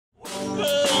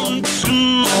Welcome to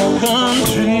my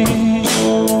country.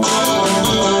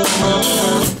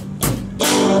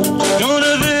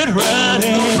 Gonna fit right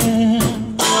in.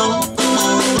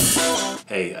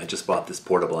 Hey, I just bought this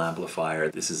portable amplifier.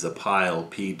 This is a Pyle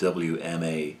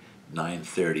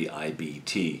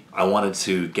PWMA930IBT. I wanted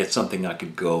to get something I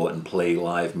could go and play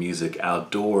live music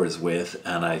outdoors with,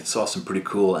 and I saw some pretty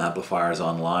cool amplifiers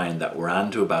online that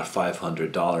ran to about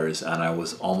 $500, and I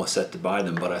was almost set to buy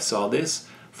them, but I saw this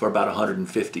for about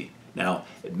 $150. Now,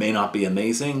 it may not be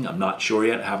amazing, I'm not sure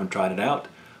yet, I haven't tried it out,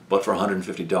 but for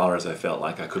 $150 I felt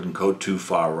like I couldn't go too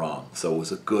far wrong. So it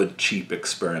was a good, cheap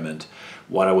experiment.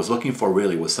 What I was looking for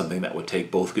really was something that would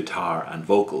take both guitar and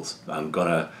vocals. I'm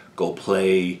gonna go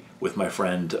play with my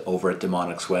friend over at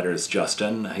Demonic Sweaters,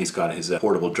 Justin. He's got his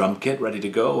portable drum kit ready to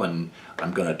go, and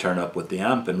I'm gonna turn up with the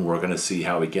amp and we're gonna see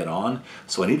how we get on.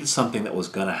 So I needed something that was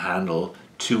gonna handle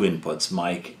two inputs,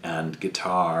 mic and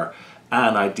guitar,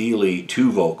 and ideally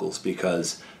two vocals,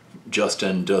 because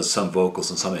Justin does some vocals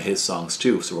in some of his songs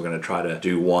too, so we're going to try to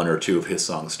do one or two of his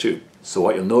songs too. So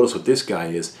what you'll notice with this guy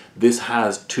is this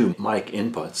has two mic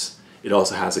inputs. It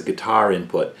also has a guitar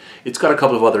input. It's got a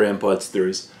couple of other inputs.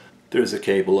 There's a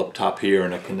cable up top here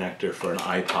and a connector for an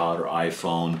iPod or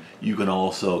iPhone. You can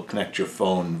also connect your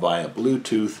phone via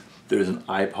Bluetooth. There's an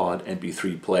iPod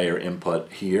MP3 player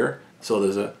input here. So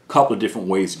there's a couple of different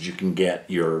ways that you can get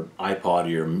your iPod,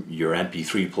 your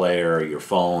MP3 player, or your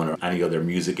phone, or any other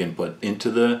music input into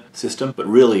the system. But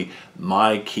really,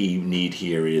 my key need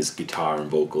here is guitar and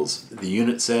vocals. The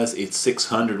unit says it's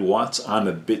 600 watts. I'm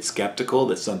a bit skeptical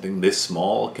that something this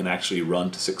small can actually run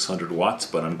to 600 watts,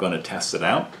 but I'm going to test it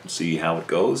out and see how it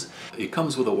goes. It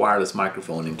comes with a wireless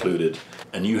microphone included,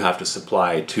 and you have to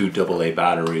supply 2 AA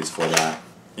batteries for that.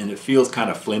 And it feels kind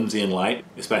of flimsy and light,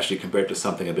 especially compared to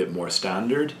something a bit more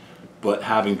standard. But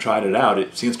having tried it out,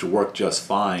 it seems to work just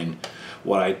fine.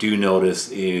 What I do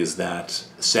notice is that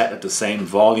set at the same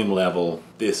volume level,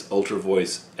 this Ultra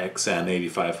Voice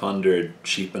XM8500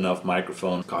 cheap enough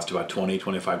microphone cost about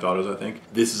 $20–25 I think.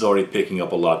 This is already picking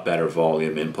up a lot better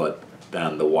volume input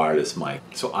than the wireless mic.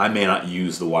 So I may not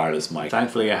use the wireless mic.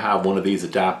 Thankfully I have one of these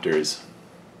adapters,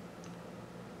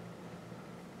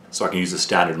 so I can use a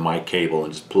standard mic cable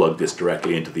and just plug this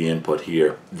directly into the input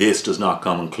here. This does not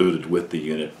come included with the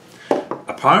unit.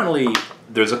 Apparently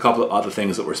there's a couple of other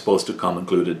things that were supposed to come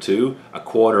included too. A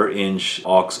 1/4-inch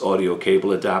aux audio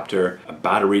cable adapter, a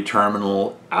battery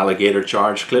terminal, alligator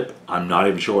charge clip, I'm not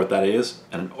even sure what that is,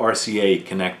 and an RCA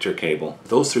connector cable.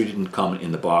 Those three didn't come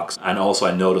in the box, and also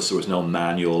I noticed there was no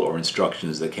manual or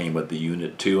instructions that came with the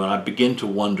unit too, and I begin to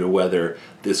wonder whether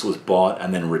this was bought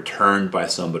and then returned by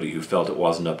somebody who felt it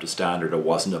wasn't up to standard or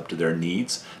wasn't up to their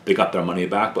needs. They got their money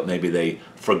back, but maybe they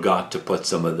forgot to put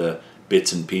some of the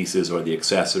bits and pieces or the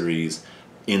accessories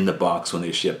in the box when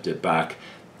they shipped it back.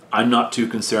 I'm not too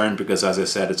concerned because, as I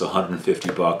said, it's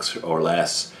 $150 or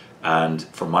less, and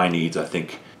for my needs I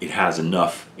think it has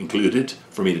enough included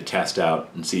for me to test out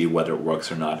and see whether it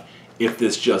works or not. If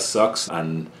this just sucks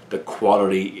and the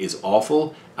quality is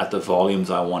awful at the volumes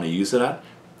I want to use it at,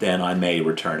 then I may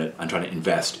return it and try to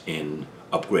invest in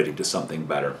upgrading to something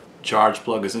better. Charge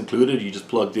plug is included. You just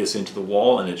plug this into the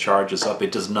wall and it charges up.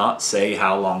 It does not say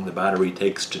how long the battery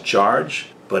takes to charge,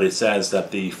 but it says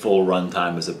that the full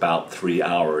runtime is about 3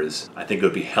 hours. I think it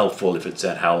would be helpful if it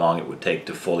said how long it would take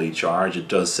to fully charge. It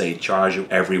does say charge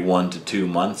every 1 to 2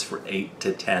 months for 8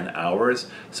 to 10 hours.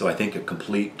 So I think a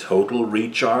complete total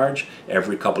recharge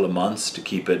every couple of months to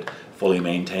keep it fully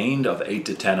maintained of 8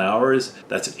 to 10 hours,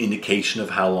 that's an indication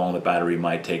of how long the battery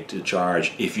might take to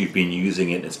charge if you've been using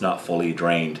it and it's not fully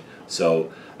drained.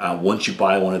 So once you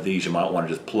buy one of these, you might want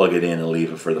to just plug it in and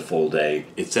leave it for the full day.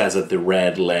 It says that the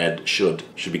red LED should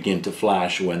begin to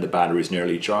flash when the battery is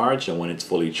nearly charged, and when it's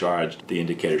fully charged, the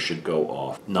indicator should go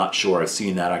off. Not sure I've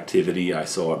seen that activity. I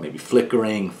saw it maybe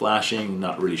flickering, flashing,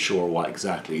 not really sure what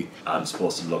exactly I'm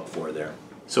supposed to look for there.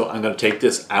 So I'm going to take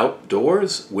this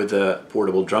outdoors with a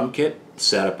portable drum kit,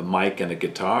 set up a mic and a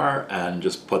guitar, and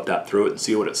just put that through it and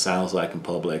see what it sounds like in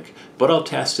public. But I'll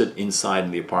test it inside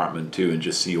in the apartment too and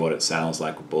just see what it sounds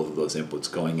like with both of those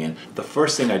inputs going in. The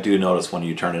first thing I do notice when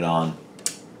you turn it on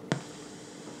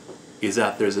is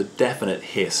that there's a definite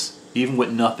hiss. Even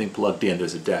with nothing plugged in,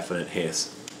 there's a definite hiss.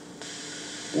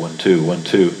 1 2 1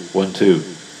 2 1 2.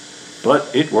 But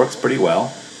it works pretty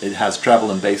well. It has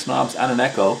treble and bass knobs and an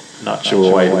echo. Not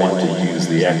sure why I'd want to use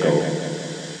the echo,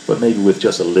 but maybe with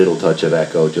just a little touch of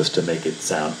echo just to make it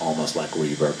sound almost like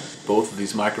reverb. Both of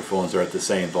these microphones are at the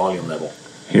same volume level.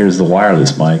 Here's the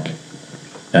wireless mic.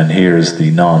 And here's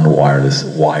the non-wireless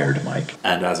wired mic.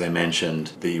 And as I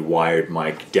mentioned, the wired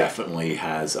mic definitely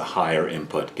has a higher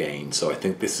input gain, so I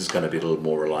think this is going to be a little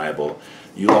more reliable.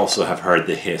 You also have heard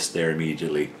the hiss there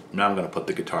immediately. Now I'm going to put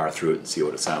the guitar through it and see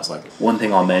what it sounds like. One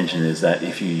thing I'll mention is that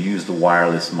if you use the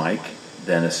wireless mic,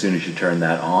 then as soon as you turn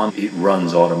that on, it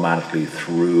runs automatically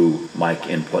through mic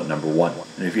input number 1.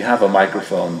 And if you have a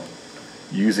microphone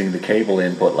using the cable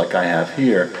input like I have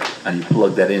here, and you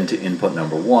plug that into input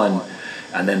number 1,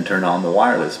 and then turn on the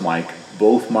wireless mic,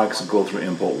 both mics will go through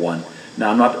input 1.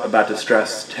 Now I'm not about to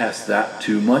stress test that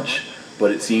too much,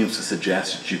 but it seems to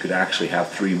suggest that you could actually have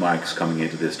 3 mics coming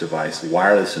into this device,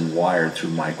 wireless and wired through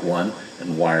mic 1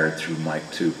 and wired through mic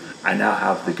 2. I now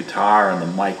have the guitar and the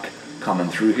mic coming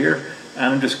through here,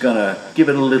 and I'm just gonna give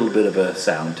it a little bit of a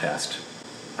sound test.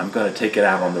 I'm gonna take it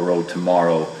out on the road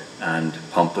tomorrow and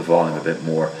pump the volume a bit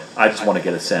more. I just want to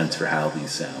get a sense for how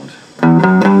these sound.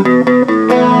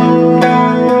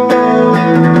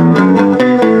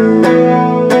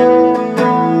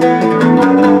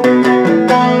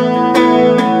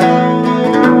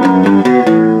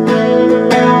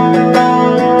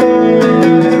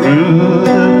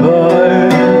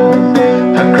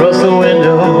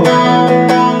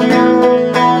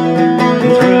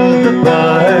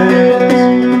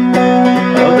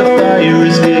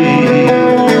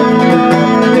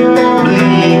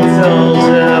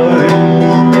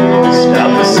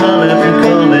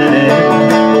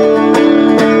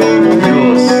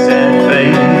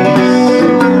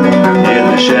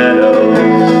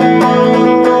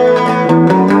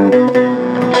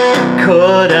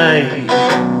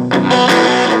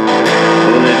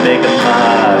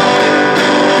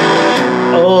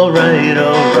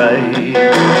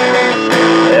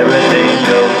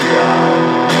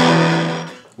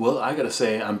 I gotta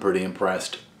say I'm pretty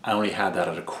impressed. I only had that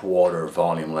at a quarter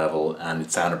volume level and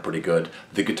it sounded pretty good.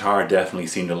 The guitar definitely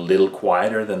seemed a little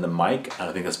quieter than the mic, and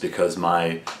I think that's because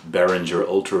my Behringer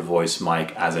Ultra Voice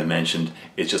mic, as I mentioned,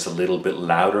 is just a little bit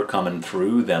louder coming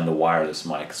through than the wireless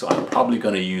mic. So I'm probably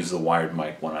going to use the wired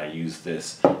mic when I use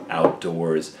this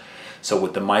outdoors. So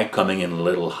with the mic coming in a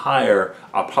little higher,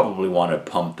 I'll probably want to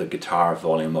pump the guitar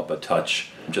volume up a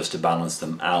touch just to balance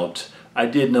them out. I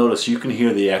did notice you can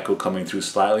hear the echo coming through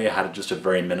slightly. I had just a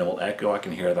very minimal echo. I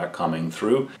can hear that coming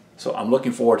through. So I'm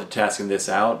looking forward to testing this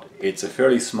out. It's a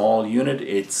fairly small unit.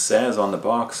 It says on the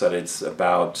box that it's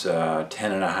about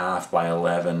 10.5 by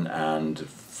 11 and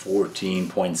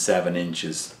 14.7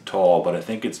 inches tall, but I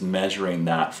think it's measuring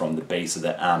that from the base of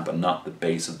the amp and not the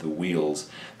base of the wheels.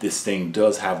 This thing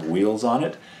does have wheels on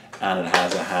it, and it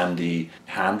has a handy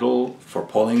handle for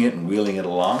pulling it and wheeling it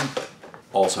along.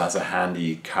 Also has a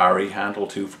handy carry handle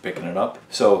too for picking it up.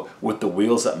 So with the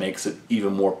wheels, that makes it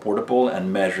even more portable,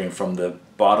 and measuring from the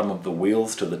bottom of the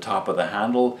wheels to the top of the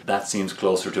handle, that seems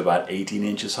closer to about 18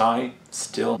 inches high.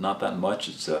 Still not that much,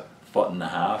 it's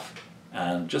 1.5 feet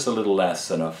and just a little less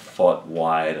than 1 foot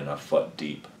wide and 1 foot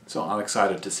deep. So I'm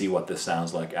excited to see what this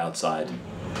sounds like outside.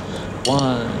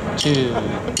 1, 2,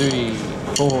 3,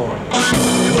 4.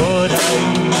 Could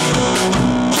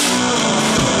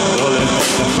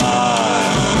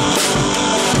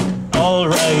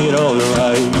Alright,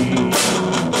 alright,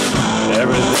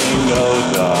 everything goes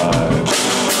dark.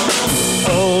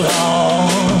 Hold on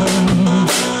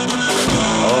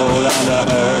to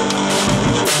her.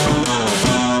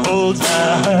 Hold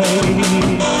tight,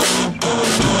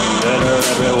 let her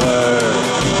every word.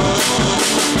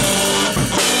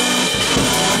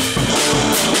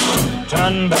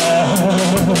 Turn back,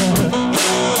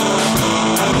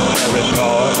 every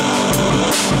short.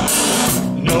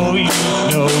 No use,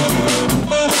 no use.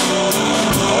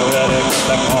 Already got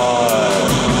the card.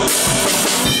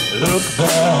 Look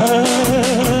back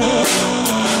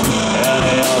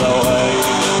any other way.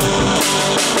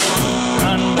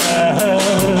 Run back,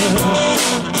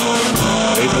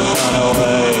 people run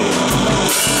away.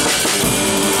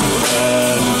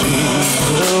 And be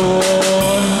the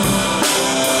one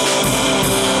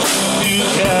to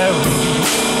carry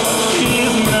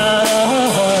his knife.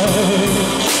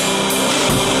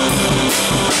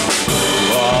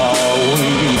 While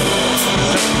we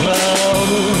cloud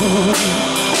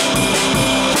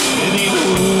any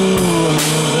moon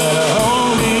that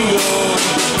only goes.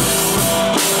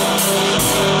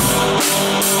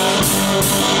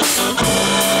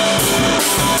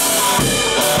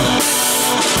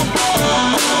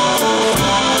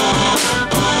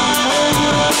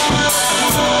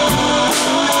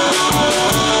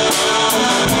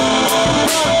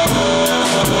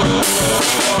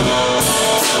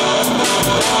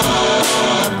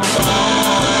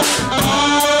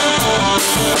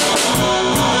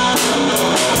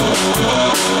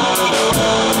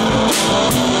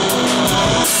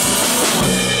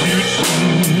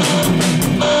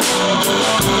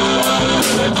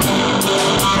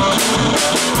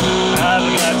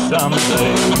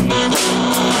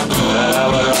 that I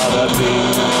would rather be.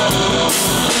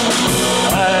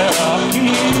 Hierarchy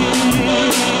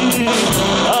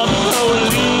of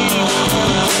police,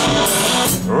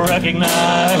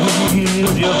 recognize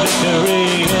your victory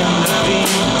in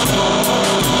defeat.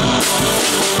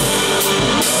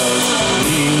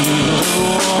 Be the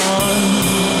one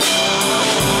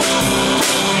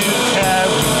you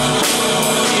carry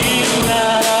is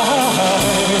not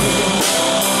ours.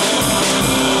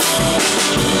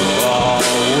 Are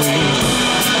we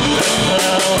the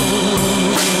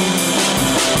clowns?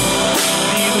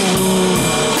 Be the wound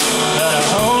that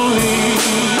only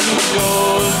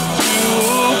goes to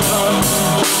come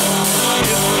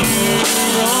if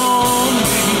you're on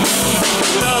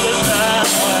the other side.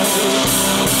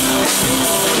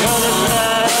 The other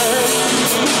side,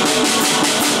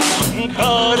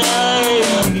 cold eyes,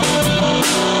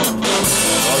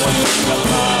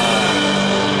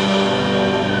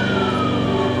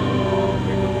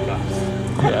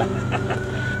 Yeah.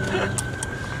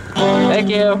 Thank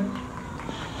you.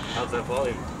 How's that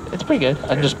volume? It's pretty good.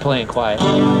 I'm just playing quiet.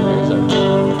 There's a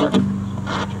mark.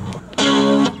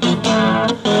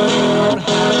 Don't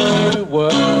have to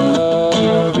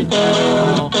worry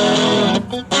now.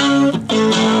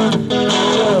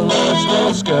 Just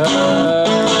will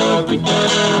scurry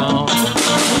down.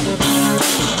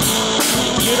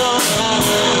 You don't have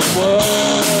to worry.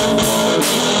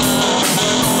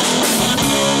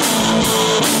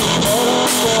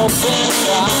 Open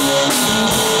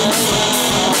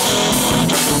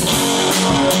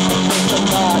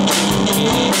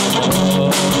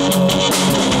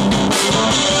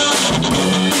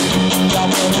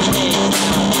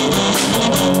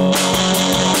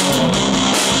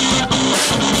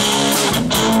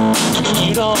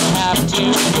you don't have to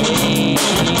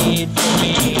wait for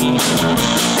me.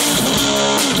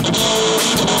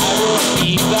 I will be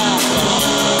back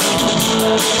on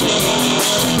the stage.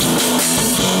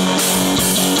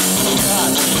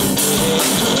 Got to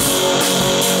wait.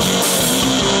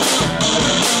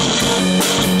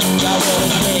 Got what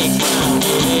it takes to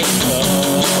wait for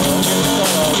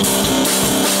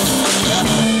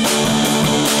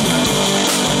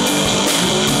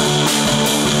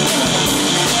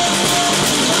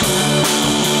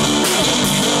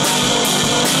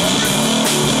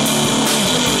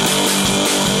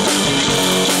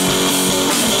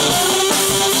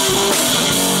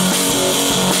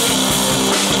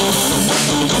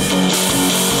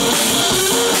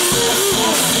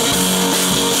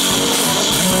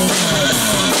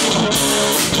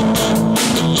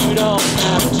you don't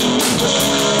have to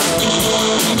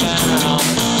worry now.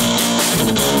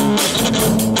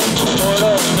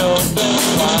 Portals open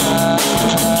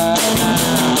wide now.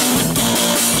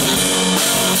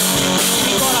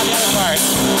 Keep going on the other part.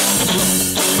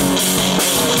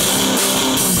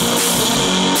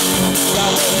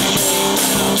 Got what it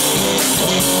takes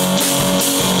now.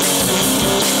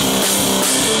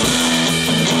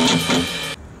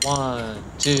 1,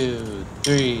 2,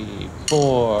 3,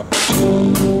 4.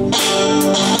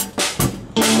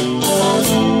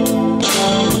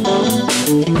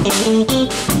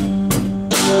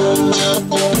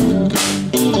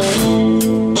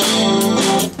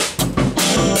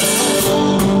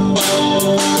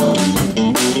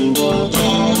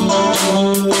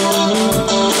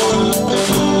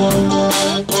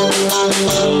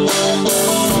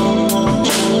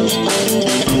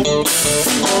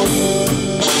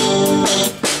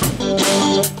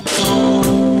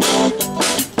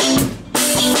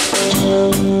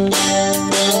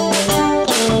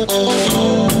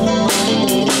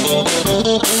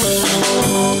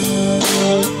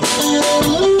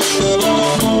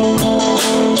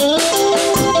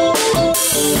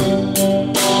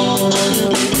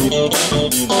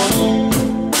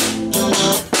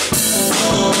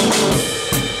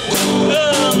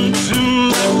 Welcome to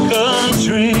my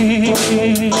country.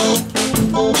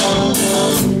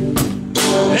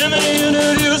 Let me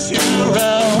introduce you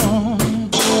around.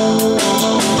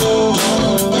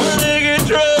 They get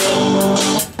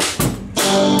drunk,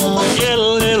 get a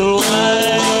little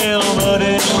wild, but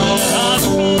in my heart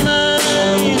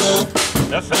tonight,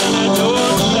 I found a door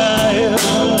style.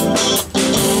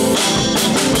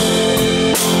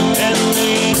 And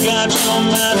they ain't got no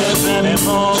manners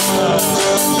anymore.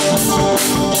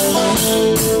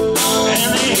 And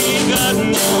they ain't got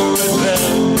no respect.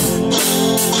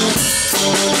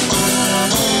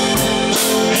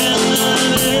 And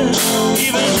none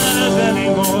even matters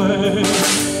anymore,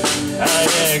 I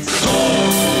expect.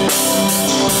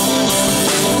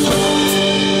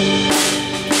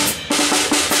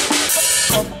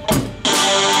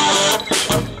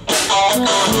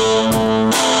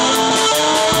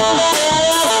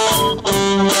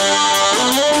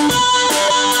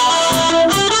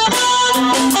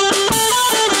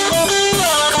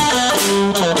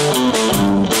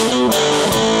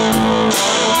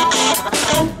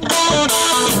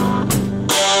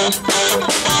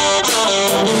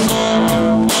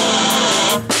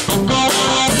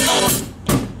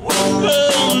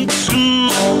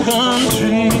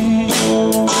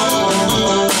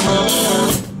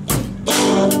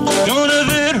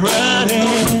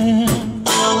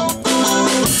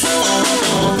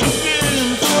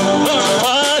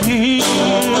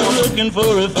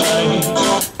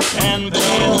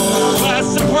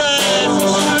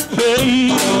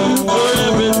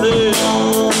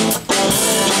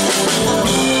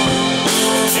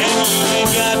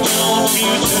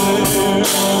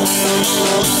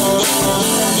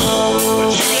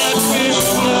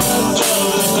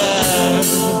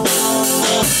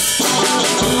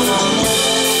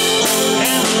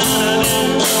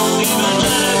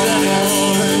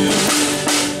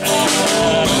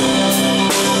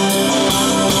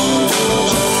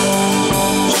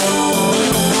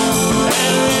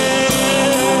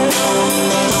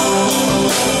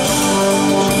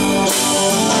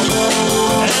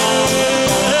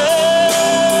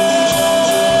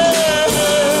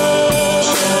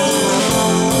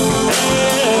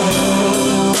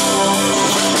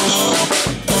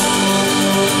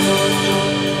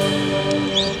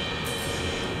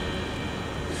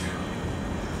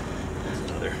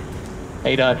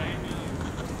 you doing?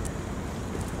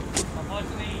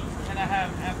 Unfortunately, can I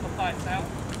have amplified sound?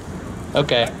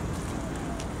 Okay.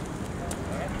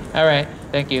 All right.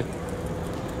 Thank you.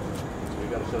 We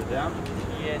got to shut it down?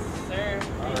 Yes, sir.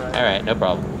 All right. No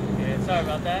problem. Yeah, sorry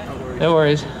about that. No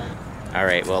worries. All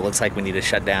right, well, it looks like we need to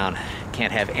shut down.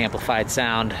 Can't have amplified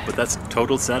sound. But that's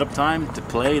total setup time to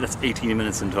play. That's 18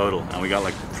 minutes in total, and we got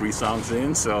like 3 songs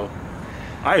in, so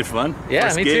I had fun. Yeah,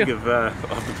 First me gig too. of the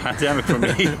pandemic for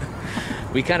me.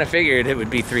 We kind of figured it would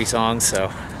be 3 songs,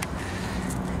 so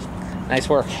nice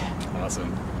work.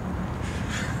 Awesome.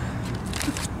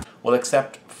 Well,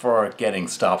 except for getting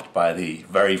stopped by the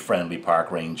very friendly park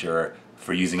ranger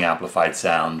for using amplified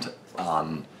sound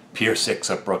on Pier 6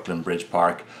 at Brooklyn Bridge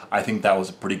Park, I think that was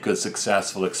a pretty good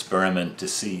successful experiment to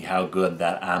see how good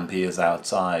that amp is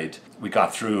outside. We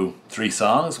got through 3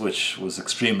 songs, which was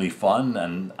extremely fun,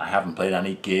 and I haven't played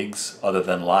any gigs other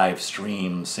than live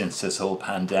streams since this whole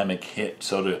pandemic hit,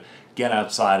 so to get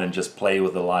outside and just play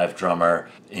with a live drummer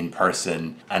in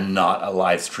person and not a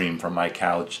live stream from my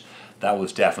couch, that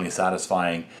was definitely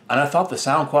satisfying. And I thought the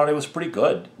sound quality was pretty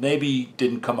good. Maybe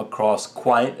didn't come across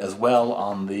quite as well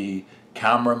on the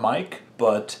camera mic,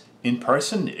 but in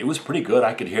person it was pretty good.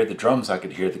 I could hear the drums, I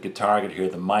could hear the guitar, I could hear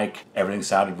the mic. Everything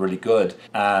sounded really good.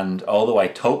 And although I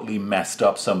totally messed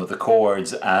up some of the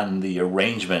chords and the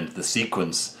arrangement, the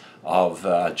sequence of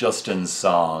Justin's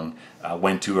song,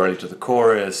 went too early to the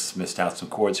chorus, missed out some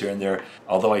chords here and there.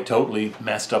 Although I totally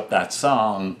messed up that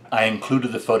song, I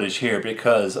included the footage here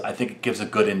because I think it gives a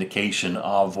good indication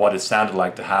of what it sounded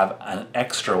like to have an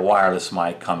extra wireless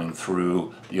mic coming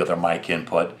through the other mic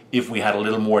input. If we had a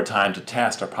little more time to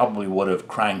test, I probably would have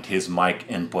cranked his mic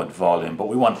input volume, but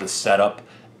we wanted to set up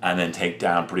and then take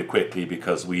down pretty quickly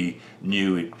because we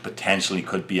knew it potentially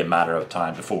could be a matter of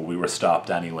time before we were stopped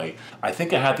anyway. I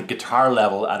think I had the guitar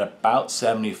level at about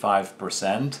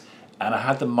 75%, and I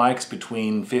had the mics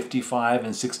between 55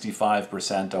 and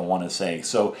 65%, I want to say.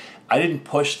 So I didn't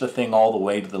push the thing all the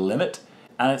way to the limit,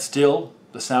 and it still,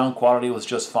 the sound quality was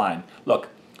just fine. Look,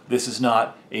 this is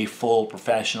not a full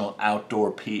professional outdoor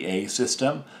PA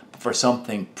system, but for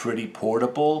something pretty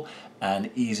portable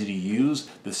and easy to use,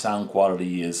 the sound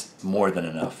quality is more than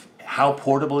enough. How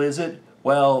portable is it?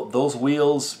 Well, those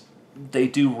wheels, they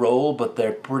do roll, but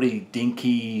they're pretty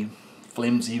dinky,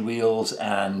 flimsy wheels,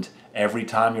 and every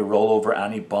time you roll over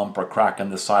any bump or crack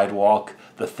in the sidewalk,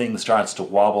 the thing starts to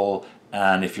wobble,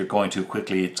 and if you're going too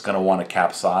quickly, it's going to want to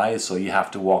capsize, so you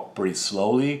have to walk pretty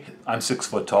slowly. I'm 6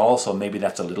 foot tall, so maybe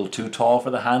that's a little too tall for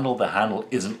the handle. The handle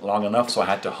isn't long enough, so I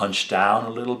had to hunch down a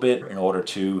little bit in order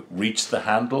to reach the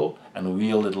handle and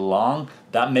wheel it along.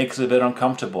 That makes it a bit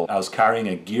uncomfortable. I was carrying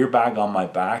a gear bag on my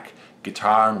back,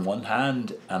 guitar in one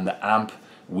hand, and the amp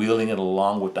wheeling it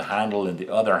along with the handle in the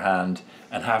other hand,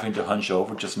 and having to hunch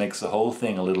over just makes the whole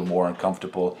thing a little more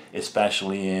uncomfortable,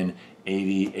 especially in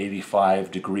 80, 85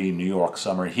 degree New York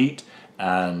summer heat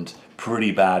and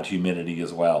pretty bad humidity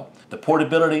as well. The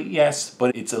portability, yes,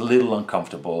 but it's a little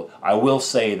uncomfortable. I will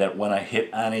say that when I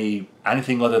hit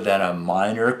anything other than a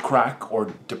minor crack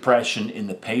or depression in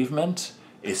the pavement,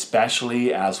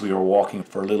 especially as we were walking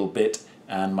for a little bit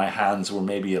and my hands were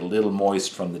maybe a little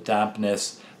moist from the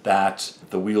dampness, that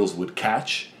the wheels would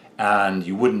catch and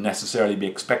you wouldn't necessarily be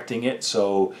expecting it,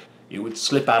 so it would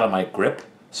slip out of my grip.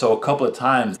 So a couple of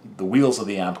times the wheels of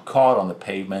the amp caught on the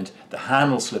pavement, the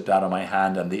handle slipped out of my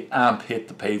hand, and the amp hit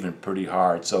the pavement pretty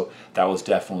hard, so that was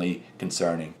definitely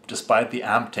concerning. Despite the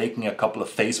amp taking a couple of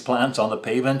face plants on the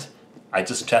pavement, I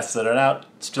just tested it out,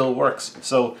 it still works.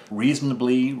 So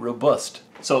reasonably robust.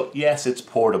 So yes, it's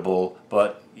portable,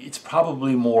 but it's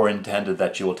probably more intended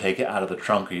that you will take it out of the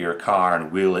trunk of your car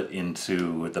and wheel it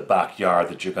into the backyard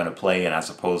that you're going to play in,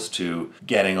 as opposed to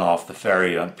getting off the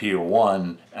ferry on Pier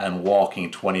 1 and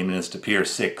walking 20 minutes to Pier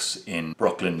 6 in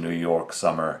Brooklyn, New York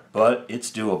summer. But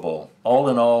it's doable. All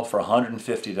in all, for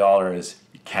 $150,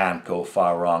 you can't go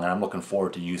far wrong, and I'm looking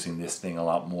forward to using this thing a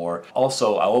lot more.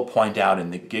 Also, I will point out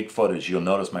in the gig footage, you'll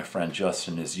notice my friend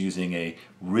Justin is using a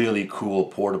really cool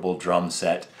portable drum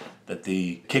set, that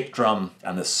the kick drum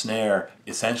and the snare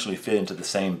essentially fit into the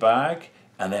same bag,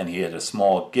 and then he had a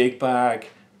small gig bag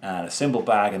and a cymbal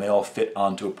bag, and they all fit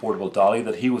onto a portable dolly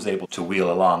that he was able to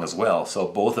wheel along as well. So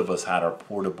both of us had our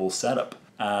portable setup.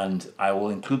 And I will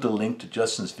include the link to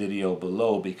Justin's video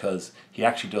below because he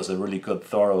actually does a really good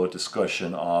thorough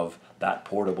discussion of that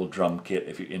portable drum kit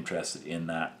if you're interested in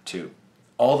that too.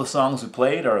 All the songs we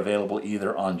played are available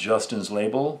either on Justin's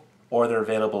label or they're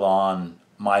available on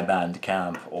My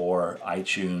Bandcamp or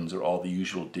iTunes or all the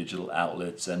usual digital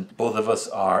outlets. And both of us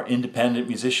are independent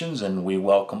musicians, and we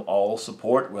welcome all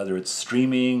support, whether it's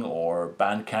streaming or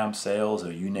Bandcamp sales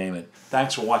or you name it.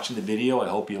 Thanks for watching the video. I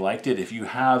hope you liked it. If you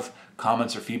have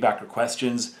comments or feedback or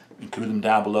questions, include them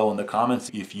down below in the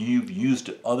comments. If you've used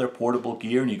other portable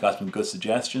gear and you got some good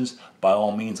suggestions, by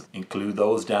all means include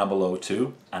those down below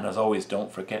too. And as always,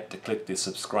 don't forget to click the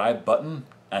subscribe button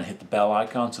and hit the bell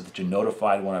icon so that you're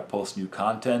notified when I post new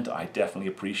content. I definitely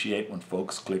appreciate when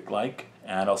folks click like,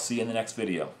 and I'll see you in the next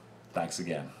video. Thanks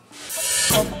again.